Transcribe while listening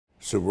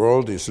the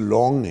world is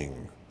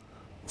longing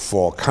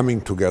for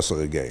coming together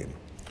again.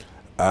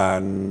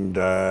 And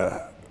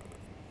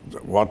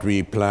what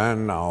we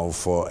plan now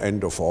for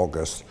end of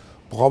August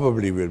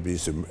probably will be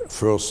the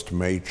first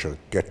major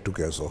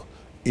get-together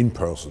in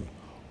person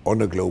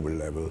on a global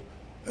level,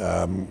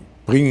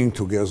 bringing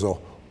together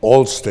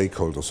all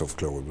stakeholders of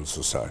global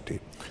society.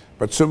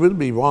 But there will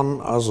be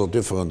one other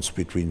difference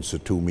between the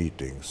two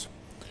meetings.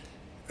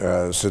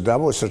 The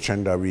Davos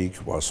Agenda Week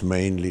was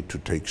mainly to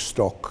take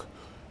stock,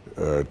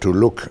 to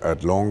look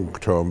at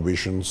long-term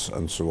visions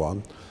and so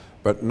on.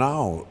 But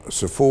now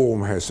the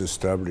Forum has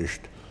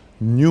established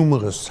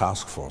numerous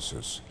task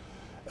forces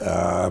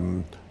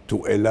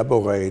to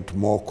elaborate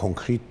more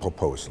concrete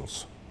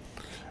proposals.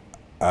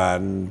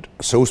 And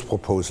those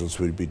proposals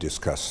will be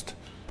discussed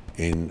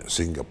in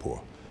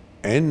Singapore.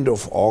 End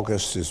of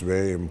August is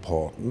very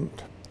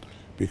important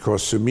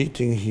because the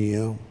meeting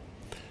here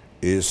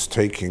is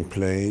taking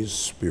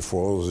place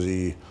before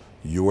the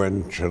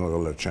UN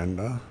General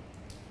Agenda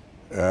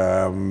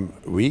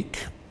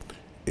week.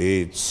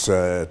 It's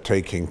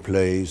taking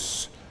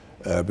place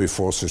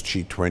before the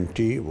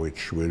G20,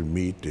 which will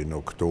meet in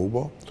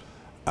October.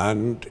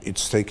 And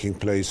it's taking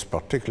place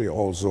particularly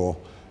also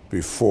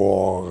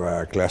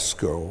before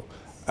Glasgow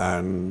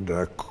and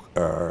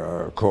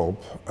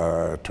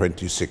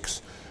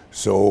COP26.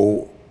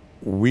 So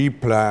we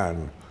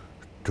plan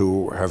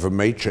to have a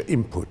major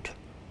input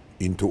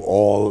into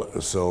all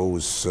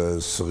those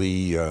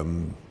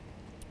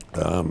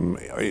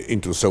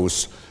into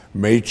those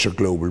major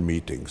global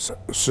meetings.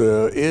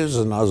 There is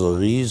another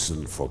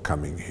reason for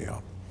coming here,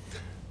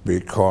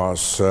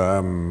 because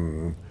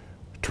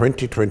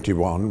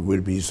 2021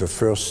 will be the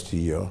first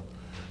year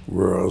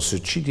where the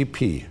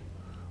GDP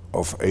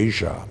of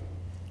Asia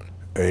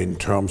in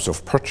terms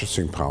of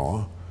purchasing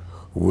power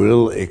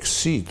will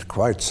exceed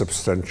quite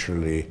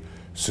substantially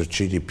the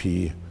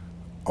GDP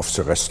of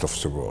the rest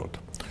of the world.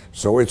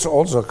 So it's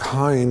also a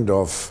kind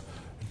of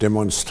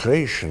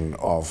demonstration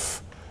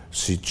of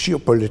the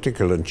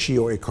geopolitical and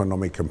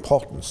geoeconomic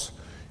importance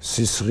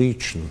this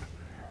region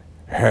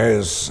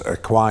has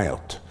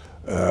acquired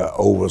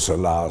over the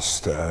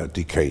last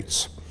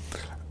decades.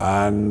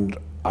 And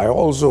I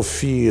also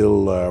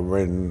feel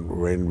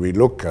when we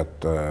look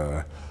at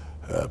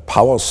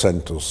power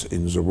centers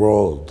in the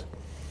world,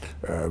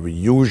 we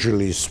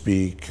usually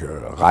speak,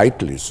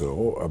 rightly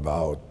so,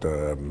 about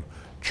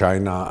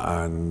China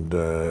and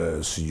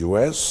the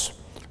US,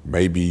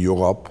 maybe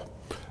Europe,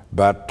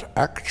 but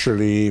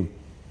actually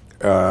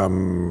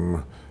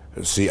the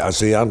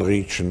ASEAN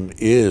region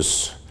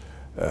is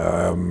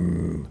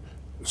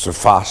the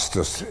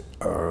fastest,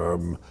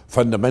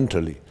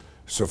 fundamentally,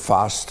 the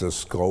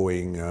fastest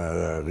growing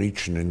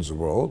region in the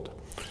world.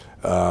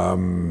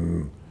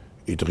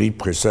 It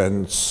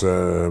represents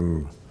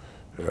a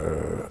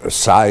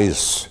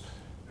size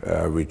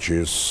which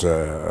is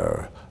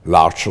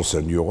larger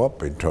than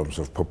Europe in terms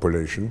of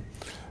population.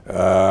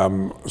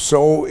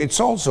 So it's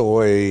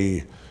also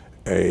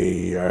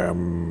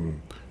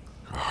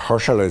how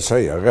shall I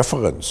say, a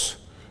reference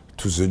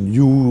to the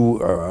new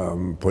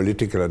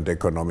political and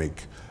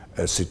economic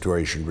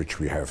situation which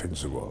we have in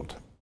the world.